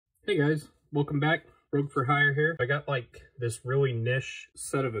Hey guys, welcome back. Rogue for Hire here. I got like this really niche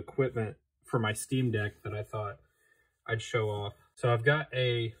set of equipment for my Steam Deck that I thought I'd show off. So I've got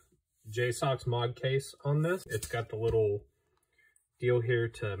a JSAUX mod case on this. It's got the little deal here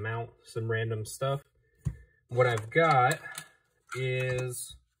to mount some random stuff. What I've got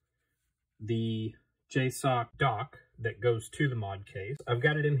is the JSAUX dock that goes to the mod case. I've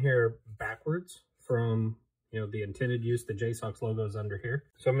got it in here backwards from, the intended use. The JSAUX logo is under here.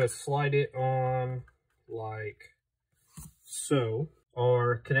 So I'm going to slide it on like so.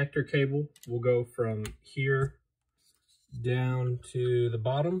 Our connector cable will go from here down to the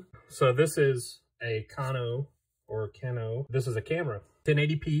bottom. So this is a Kano or Kano. This is a camera.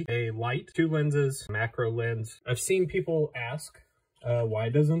 1080p, a light, 2 lenses, macro lens. I've seen people ask, why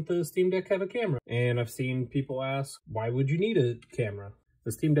doesn't the Steam Deck have a camera? And I've seen people ask, why would you need a camera?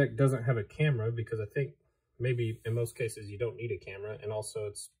 The Steam Deck doesn't have a camera because I think maybe in most cases you don't need a camera, and also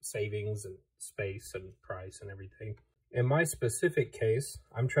it's savings and space and price and everything. In my specific case,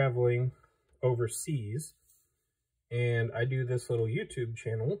 I'm traveling overseas and I do this little YouTube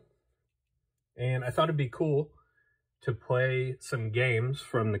channel, and I thought it'd be cool to play some games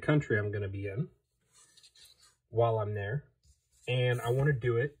from the country I'm going to be in while I'm there. And I want to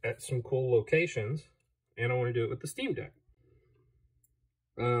do it at some cool locations, and I want to do it with the Steam Deck.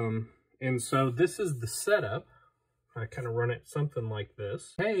 And so this is the setup. I kind of run it something like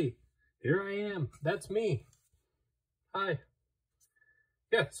this. Hey, here I am. That's me. Hi.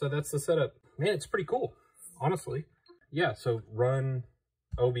 Yeah, so that's the setup. Man, it's pretty cool, honestly. Yeah, so run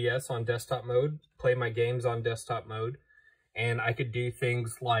OBS on desktop mode, play my games on desktop mode, and I could do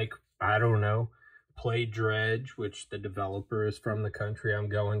things like, I don't know, play Dredge, which the developer is from the country I'm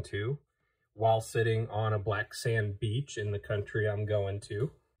going to, while sitting on a black sand beach in the country I'm going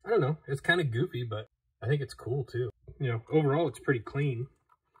to. I don't know, it's kind of goofy, but I think it's cool too. Overall it's pretty clean.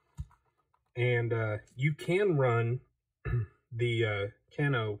 And you can run the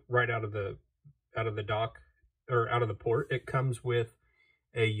Kano right out of the dock, or out of the port. It comes with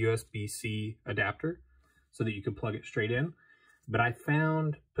a USB-C adapter so that you can plug it straight in. But I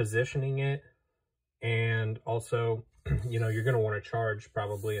found positioning it, and also, you're going to want to charge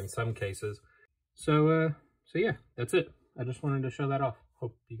probably in some cases. So yeah, that's it. I just wanted to show that off.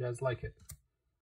 Hope you guys like it.